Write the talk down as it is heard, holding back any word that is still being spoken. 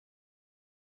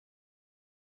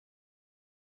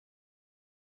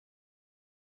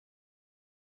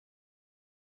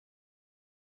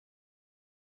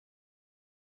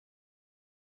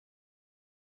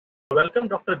welcome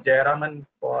Dr. Jairam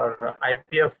for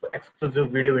IPF exclusive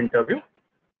video interview.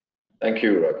 Thank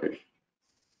you, Rakesh.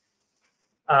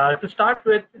 To start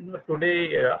with, today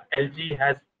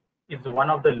ELGi is one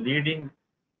of the leading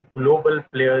global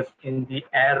players in the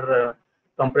air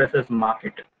compressors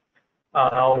market.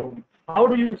 How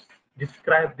do you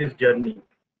describe this journey?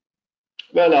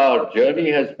 Well, our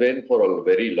journey has been for a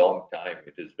very long time.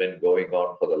 It has been going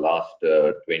on for the last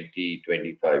 20,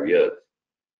 25 years.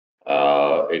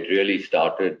 It really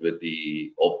started with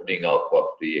the opening up of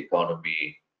the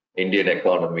economy, Indian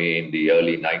economy in the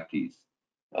early 90s,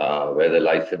 where the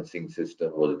licensing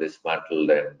system was dismantled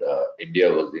and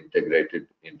India was integrated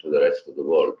into the rest of the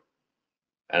world.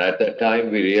 And at that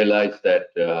time, we realized that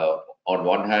on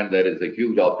one hand, there is a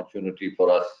huge opportunity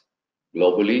for us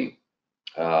globally.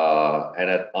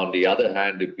 On the other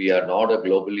hand, if we are not a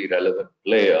globally relevant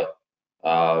player,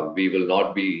 we will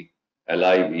not be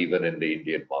alive even in the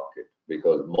Indian market,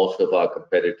 because most of our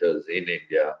competitors in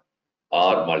India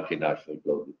are multinational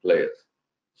global players.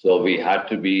 So we had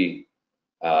to be,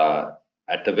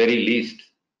 at the very least,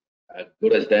 as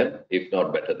good as them, if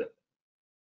not better than them.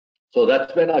 So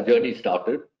that's when our journey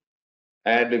started.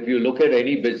 And if you look at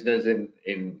any business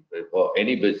or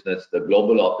any business, the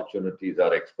global opportunities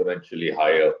are exponentially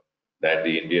higher than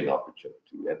the Indian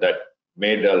opportunity. And that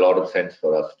made a lot of sense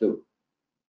for us too.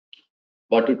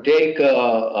 But to take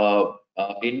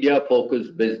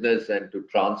India-focused business and to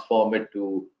transform it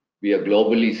to be a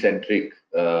globally centric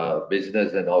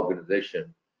business and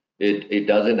organization, it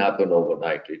doesn't happen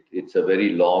overnight. It's a very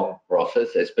long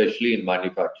process, especially in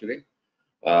manufacturing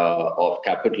of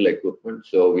capital equipment.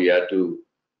 So we had to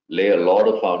lay a lot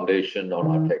of foundation on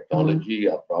our technology,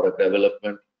 our product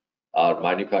development, our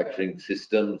manufacturing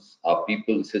systems, our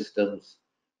people systems.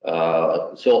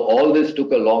 So all this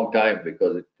took a long time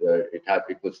because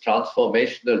it was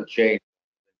transformational change,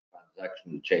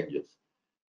 transactional changes.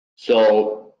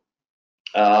 So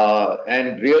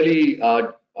and really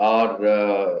our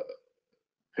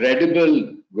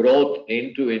credible growth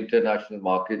into international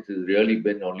markets has really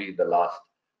been only in the last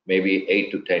maybe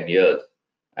 8 to 10 years.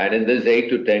 And in this 8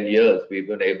 to 10 years, we've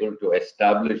been able to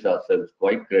establish ourselves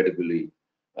quite credibly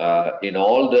in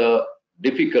all the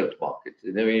difficult markets.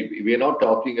 We're not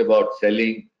talking about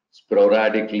selling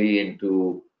sporadically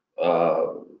into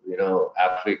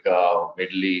Africa or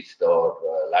Middle East or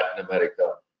Latin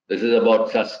America. This is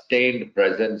about sustained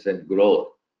presence and growth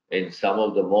in some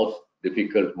of the most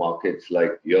difficult markets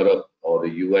like Europe or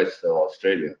the US or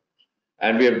Australia.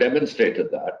 And we have demonstrated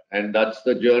that. And that's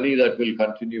the journey that will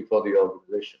continue for the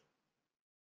organization.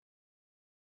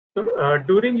 So,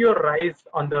 during your rise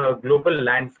on the global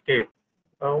landscape,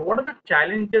 what are the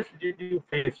challenges did you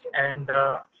face and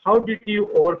how did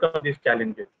you overcome these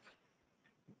challenges?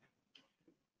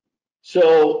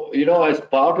 So, as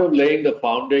part of laying the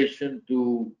foundation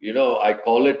to, I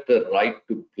call it the right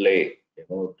to play.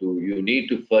 You need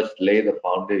to first lay the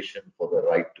foundation for the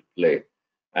right to play.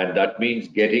 And that means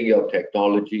getting your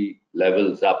technology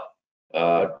levels up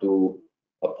to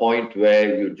a point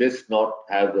where you just not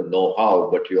have the know-how,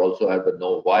 but you also have the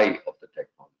know-why of the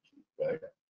technology, right?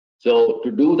 So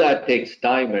to do that takes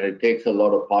time, and it takes a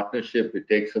lot of partnership.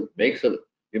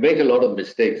 You make a lot of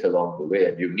mistakes along the way,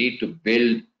 and you need to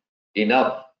build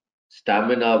enough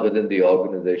stamina within the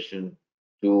organization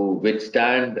to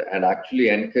withstand and actually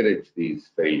encourage these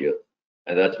failures.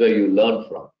 And that's where you learn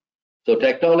from. So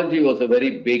technology was a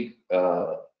very big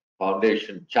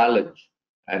foundation challenge,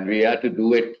 and we had to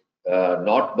do it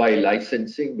not by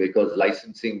licensing, because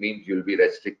licensing means you'll be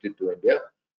restricted to India.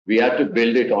 We had to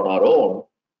build it on our own,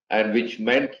 and which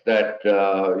meant that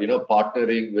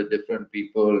partnering with different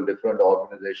people, different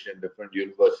organizations, different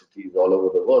universities all over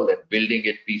the world, and building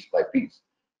it piece by piece.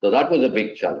 So that was a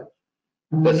big challenge.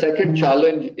 The second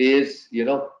challenge is,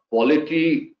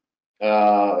 quality.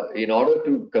 In order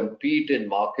to compete in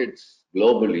markets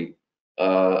globally,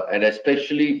 and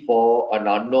especially for an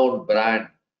unknown brand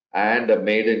and a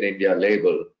made in India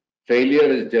label, failure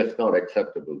is just not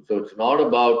acceptable. So it's not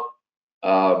about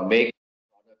making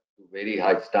products to very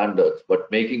high standards,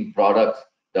 but making products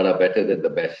that are better than the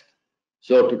best.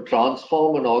 So to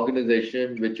transform an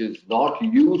organization which is not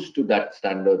used to that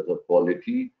standards of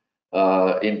quality,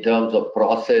 in terms of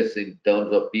process, in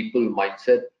terms of people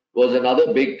mindset, was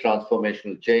another big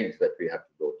transformational change that we had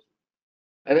to go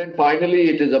through. And then finally,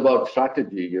 it is about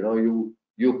strategy.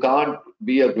 You can't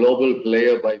be a global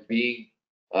player by being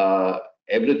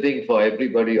everything for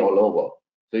everybody all over.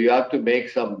 So you have to make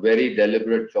some very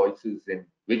deliberate choices in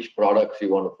which products you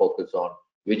want to focus on,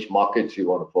 which markets you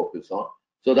want to focus on.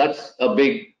 So that is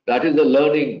a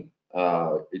learning,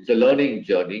 it's a learning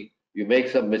journey. You make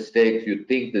some mistakes, you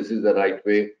think this is the right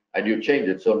way, and you change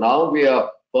it. So now we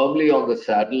are firmly on the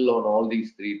saddle on all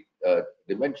these three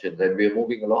dimensions, and we are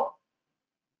moving along.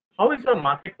 How is the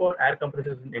market for air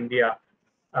compressors in India,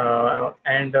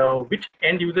 and which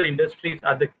end user industries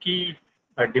are the key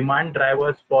demand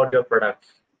drivers for your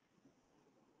products?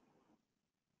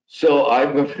 So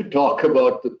I'm going to talk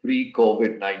about the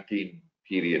pre-COVID-19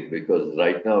 period, because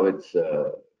right now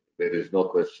there is no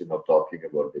question of talking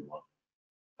about demand.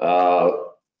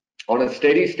 On a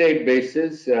steady state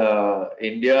basis,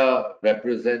 India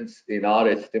represents, in our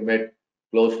estimate,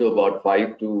 close to about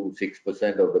 5 to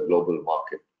 6% of the global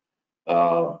market.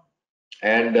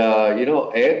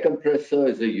 Air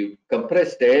compressor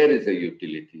compressed air is a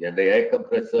utility, and the air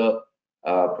compressor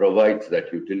provides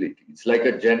that utility. It's like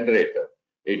a generator.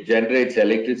 It generates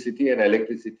electricity, and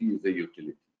electricity is a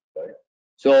utility, right?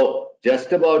 So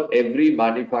just about every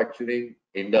manufacturing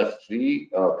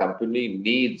industry company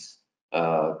needs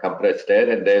compressed air,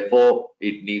 and therefore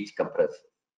it needs compressors.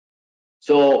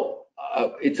 So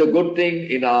it's a good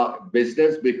thing in our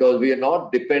business, because we are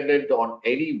not dependent on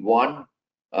any one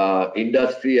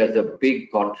industry as a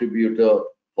big contributor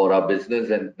for our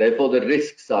business, and therefore the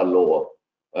risks are lower.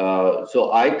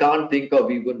 So I can't think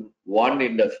of even one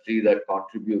industry that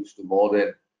contributes to more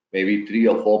than maybe 3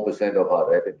 or 4% of our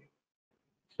revenue.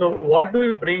 So what do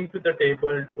you bring to the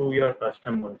table to your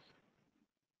customers?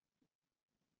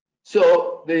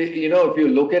 So if you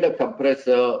look at a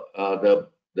compressor,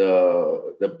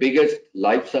 the biggest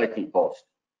life cycle cost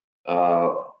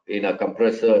in a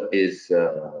compressor is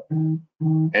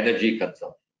energy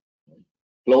consumption.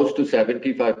 Close to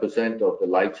 75% of the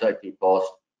life cycle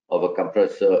cost of a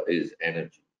compressor is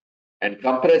energy. And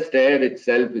compressed air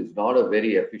itself is not a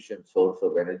very efficient source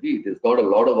of energy. It has got a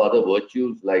lot of other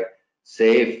virtues like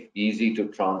safe, easy to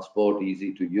transport,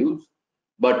 easy to use,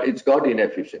 but it's got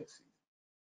inefficiency.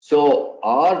 So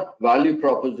our value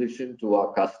proposition to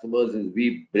our customers is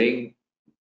we bring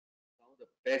some of the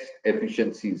best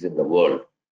efficiencies in the world.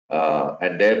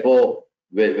 And therefore,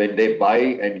 when they buy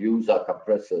and use our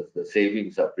compressors, the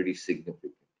savings are pretty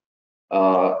significant.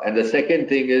 And the second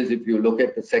thing is, if you look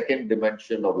at the second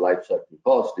dimension of life cycle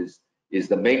cost, is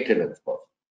the maintenance cost.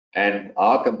 And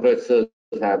our compressors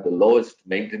have the lowest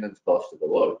maintenance cost in the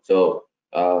world. So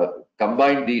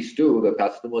combine these two, the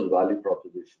customer's value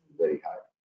proposition is very high.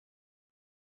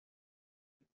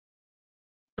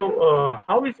 So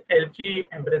how is LG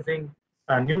embracing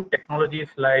new technologies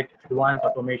like advanced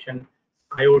automation,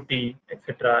 IoT,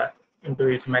 etc., into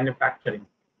its manufacturing?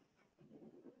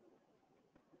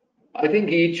 I think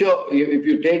if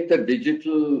you take the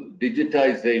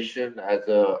digitization as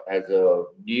a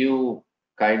new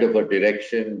kind of a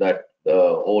direction that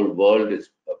the whole world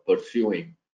is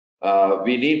pursuing,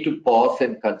 we need to pause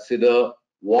and consider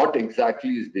what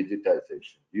exactly is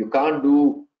digitization. You can't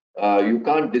do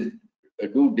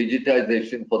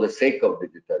digitization for the sake of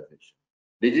digitization.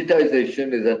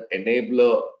 Digitization is an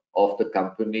enabler of the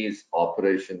company's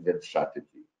operations and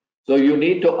strategy. So you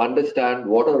need to understand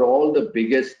what are all the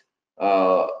biggest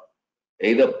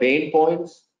either pain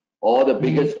points or the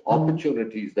biggest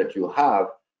opportunities that you have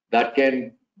that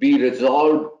can be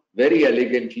resolved very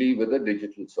elegantly with a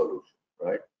digital solution,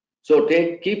 right? So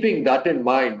keeping that in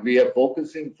mind, we are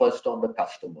focusing first on the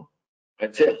customer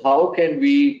and say, how can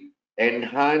we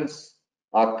enhance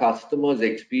our customers'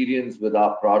 experience with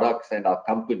our products and our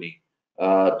company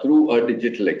through a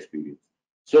digital experience?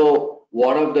 So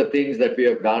one of the things that we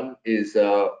have done is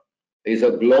a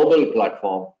global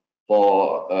platform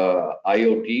for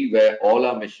IoT, where all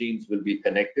our machines will be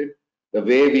connected. The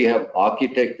way we have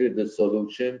architected the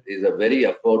solution is a very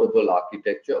affordable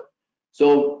architecture.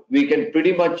 So we can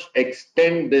pretty much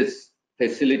extend this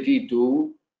facility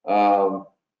to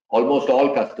almost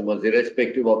all customers,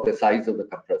 irrespective of the size of the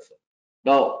compressor.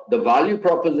 Now, the value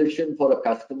proposition for the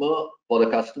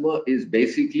customer is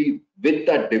basically, with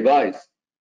that device,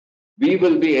 we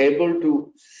will be able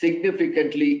to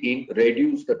significantly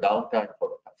reduce the downtime for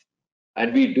the customer.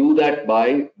 And we do that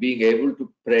by being able to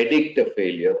predict a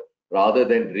failure rather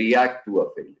than react to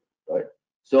a failure, right?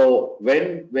 So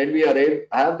when we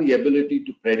have the ability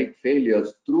to predict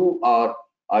failures through our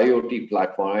IoT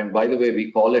platform, and by the way,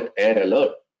 we call it Air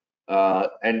Alert,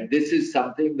 and this is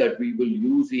something that we will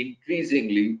use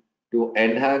increasingly to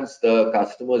enhance the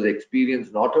customer's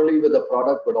experience, not only with the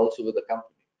product, but also with the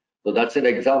company. So that's an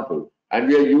example. And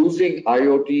we are using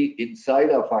IoT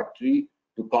inside our factory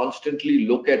to constantly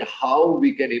look at how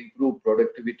we can improve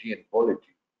productivity and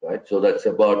quality, right? So that's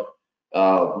about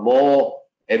more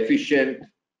efficient,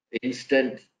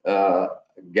 instant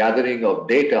gathering of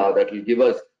data that will give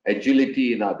us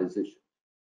agility in our decisions.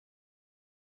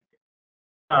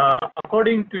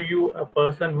 According to you, a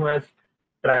person who has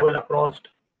traveled across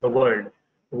the world.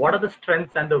 What are the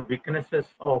strengths and the weaknesses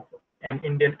of an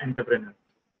Indian entrepreneur?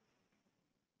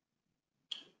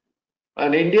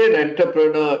 An Indian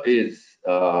entrepreneur is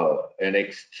an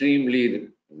extremely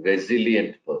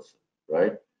resilient person,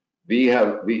 right?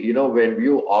 When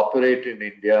you operate in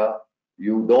India,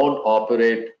 you don't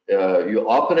operate, you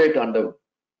operate under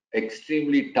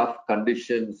extremely tough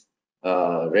conditions,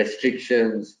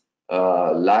 restrictions,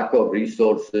 lack of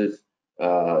resources,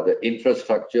 the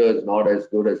infrastructure is not as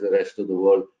good as the rest of the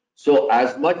world. So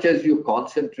as much as you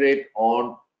concentrate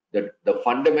on the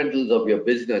fundamentals of your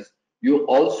business, you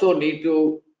also need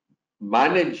to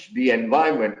manage the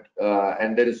environment,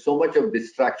 and there is so much of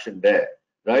distraction there,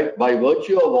 right? By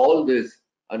virtue of all this,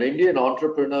 an Indian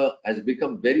entrepreneur has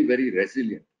become very, very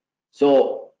resilient.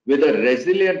 So with a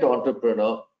resilient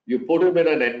entrepreneur, you put him in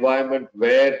an environment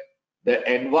where the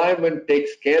environment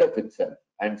takes care of itself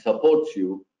and supports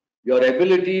you. Your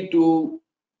ability to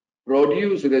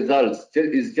produce results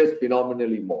is just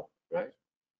phenomenally more, right?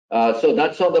 So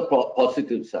that's on the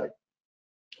positive side.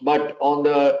 But on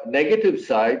the negative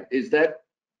side is that,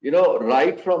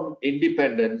 right from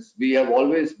independence, we have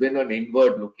always been an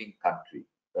inward looking country,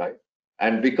 right?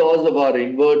 And because of our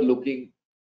inward looking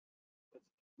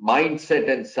mindset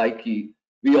and psyche,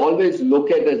 we always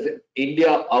look at as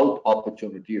India out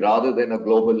opportunity rather than a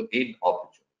global in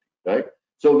opportunity, right?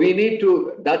 So we need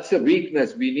to, that's a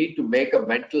weakness. We need to make a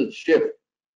mental shift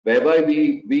whereby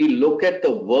we look at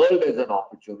the world as an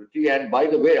opportunity. And by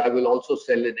the way, I will also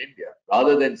sell in India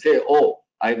rather than say, oh,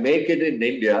 I make it in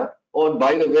India. Oh, and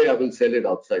by the way, I will sell it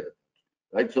outside the country,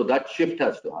 right? So that shift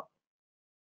has to happen.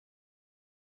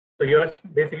 So you're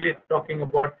basically talking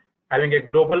about having a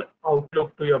global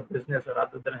outlook to your business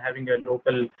rather than having a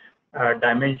local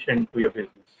dimension to your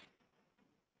business.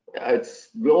 It's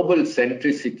global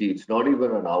centricity. It's not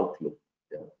even an outlook.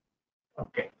 Yeah.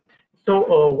 Okay.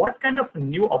 So what kind of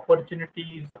new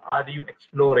opportunities are you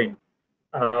exploring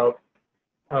uh,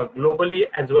 globally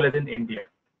as well as in India?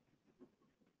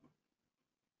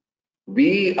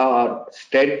 We are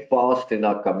steadfast in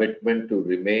our commitment to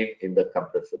remain in the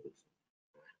compressor business.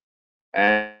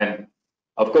 And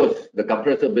of course, the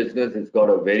compressor business has got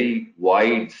a very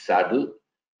wide saddle.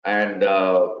 And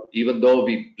even though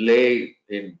we play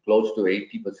in close to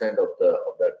 80%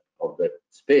 of that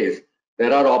space,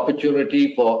 there are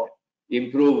opportunity for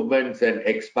improvements and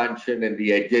expansion in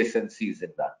the adjacencies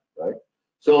in that, right?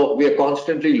 So we are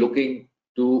constantly looking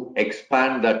to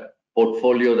expand that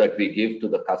portfolio that we give to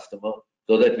the customer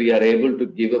so that we are able to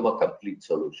give them a complete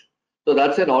solution. So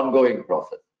that's an ongoing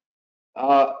process.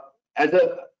 Uh, as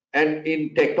a and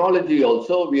in technology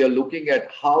also, we are looking at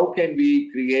how can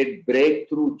we create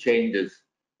breakthrough changes,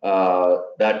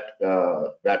 that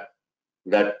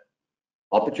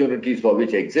opportunities for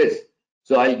which exist.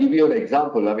 So I'll give you an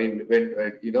example. I mean, when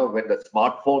the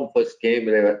smartphone first came,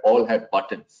 they all had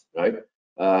buttons, right?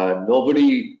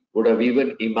 Nobody would have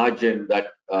even imagined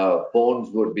that phones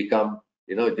would become,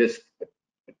 just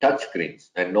touch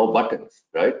screens and no buttons,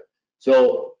 right?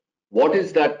 So what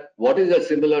is that? What is a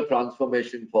similar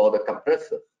transformation for the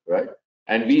compressor, right?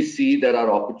 And we see there are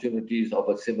opportunities of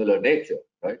a similar nature,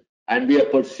 right? And we are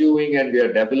pursuing and we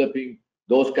are developing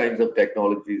those kinds of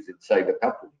technologies inside the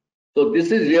company. So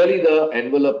this is really the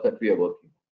envelope that we are working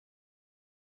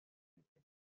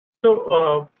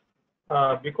So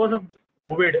because of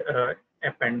COVID,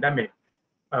 a pandemic,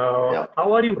 on. Yeah.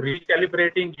 how are you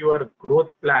recalibrating your growth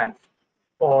plans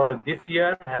for this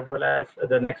year as well as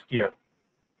the next year?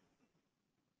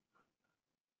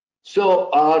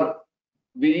 So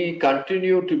we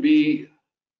continue to be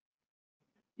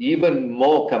even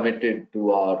more committed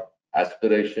to our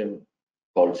aspiration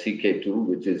called CK2,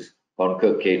 which is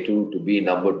Conquer K2, to be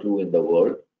number 2 in the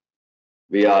world.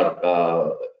 We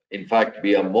are, in fact,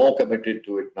 we are more committed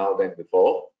to it now than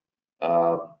before.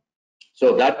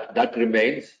 So that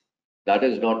remains. That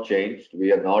has not changed.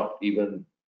 We are not even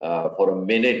for a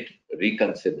minute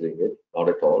reconsidering it, not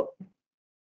at all.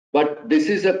 But this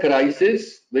is a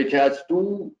crisis which has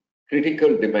two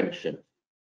critical dimensions.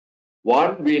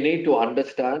 One, we need to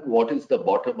understand what is the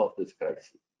bottom of this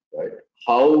crisis, right?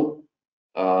 How,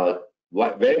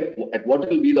 what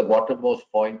will be the bottommost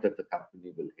point that the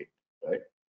company will hit, right?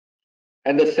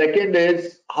 And the second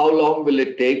is how long will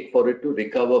it take for it to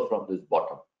recover from this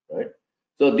bottom, right?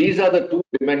 So these are the two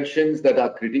dimensions that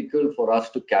are critical for us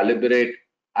to calibrate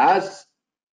as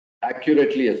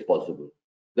accurately as possible.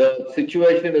 The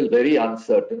situation is very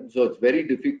uncertain, so it's very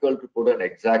difficult to put an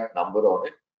exact number on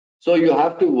it. So you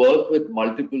have to work with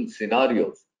multiple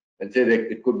scenarios and say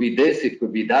that it could be this, it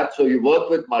could be that. So you work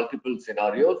with multiple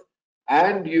scenarios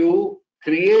and you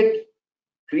create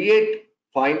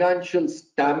financial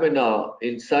stamina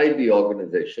inside the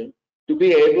organization to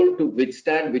be able to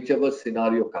withstand whichever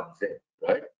scenario comes in,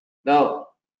 right? Now,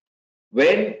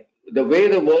 when the way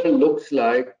the world looks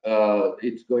like,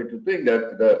 it's going to bring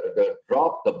that the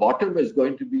drop, the bottom is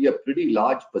going to be a pretty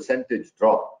large percentage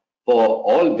drop for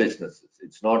all businesses.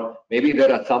 It's not, maybe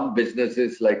there are some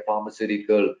businesses like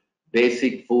pharmaceutical,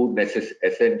 basic food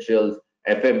essentials,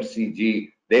 FMCG,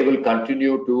 they will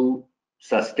continue to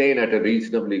sustain at a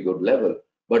reasonably good level.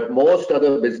 But most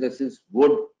other businesses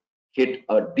would hit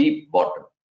a deep bottom.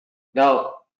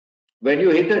 Now, when you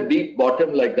hit a deep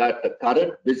bottom like that, the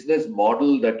current business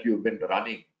model that you've been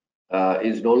running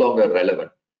is no longer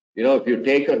relevant. You know, if you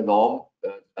take a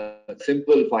a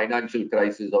simple financial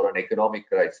crisis or an economic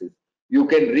crisis, you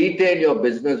can retain your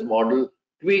business model,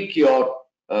 tweak your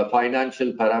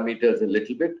financial parameters a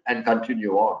little bit, and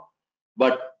continue on.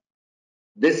 But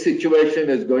this situation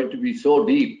is going to be so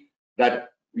deep that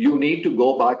you need to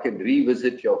go back and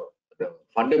revisit the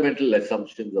fundamental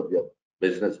assumptions of your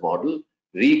business model,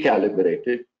 recalibrate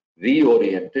it,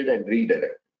 reorient it, and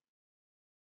redirect.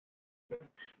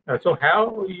 So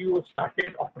have you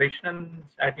started operations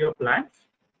at your plants?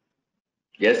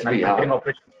 Yes, we have.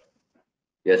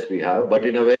 Yes, we have, but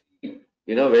in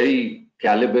a very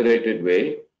calibrated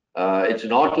way. It's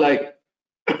not like,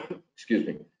 excuse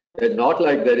me, it's not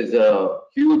like there is a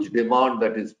huge demand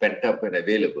that is pent up and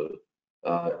available.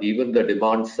 Even the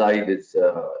demand side is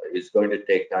going to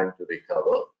take time to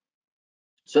recover.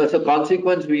 So as a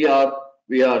consequence, we are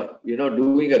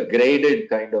doing a graded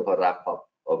kind of a wrap up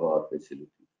of our facility.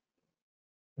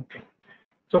 Okay.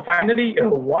 So finally,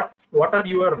 what are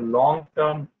your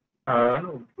long-term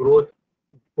growth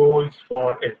goals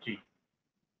for ELGi?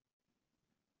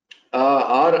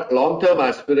 Our long-term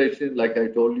aspiration, like I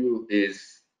told you,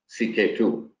 is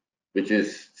CK2, which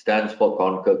stands for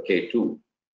Conquer K2,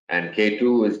 and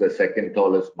K2 is the second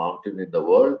tallest mountain in the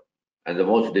world and the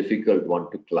most difficult one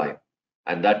to climb,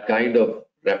 and that kind of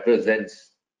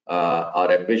represents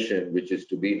our ambition, which is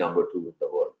to be number 2 in the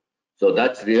world. So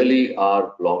that's really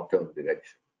our long-term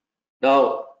direction.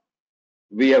 Now,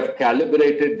 we have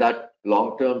calibrated that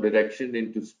long-term direction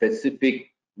into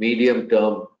specific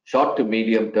medium-term, short to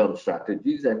medium-term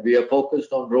strategies, and we are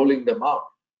focused on rolling them out.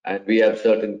 And we have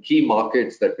certain key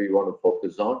markets that we want to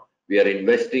focus on. We are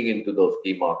investing into those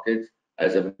key markets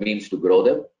as a means to grow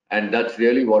them, and that's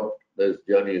really what this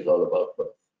journey is all about for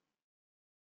us.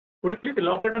 Could you please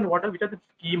elaborate on which are the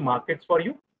key markets for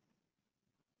you?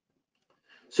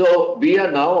 So we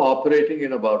are now operating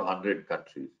in about 100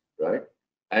 countries, right?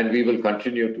 And we will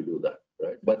continue to do that,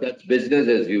 right? But that's business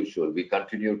as usual. We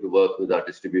continue to work with our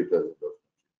distributors in those countries.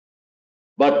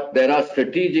 But there are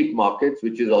strategic markets,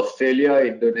 which is Australia,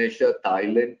 Indonesia,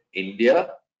 Thailand,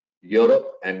 India,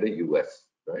 Europe, and the US,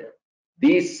 right?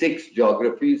 These 6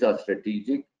 geographies are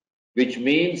strategic, which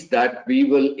means that we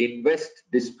will invest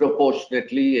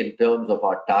disproportionately in terms of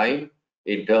our time,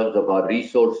 in terms of our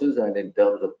resources, and in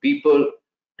terms of people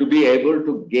to be able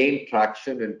to gain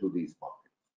traction into these markets.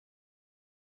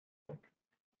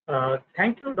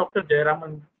 Thank you, Dr.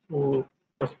 Jairam, for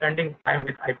spending time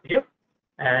with IPF,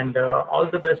 and all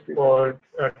the best for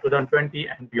 2020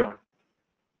 and beyond.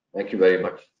 Thank you very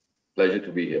much. Pleasure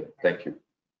to be here. Thank you.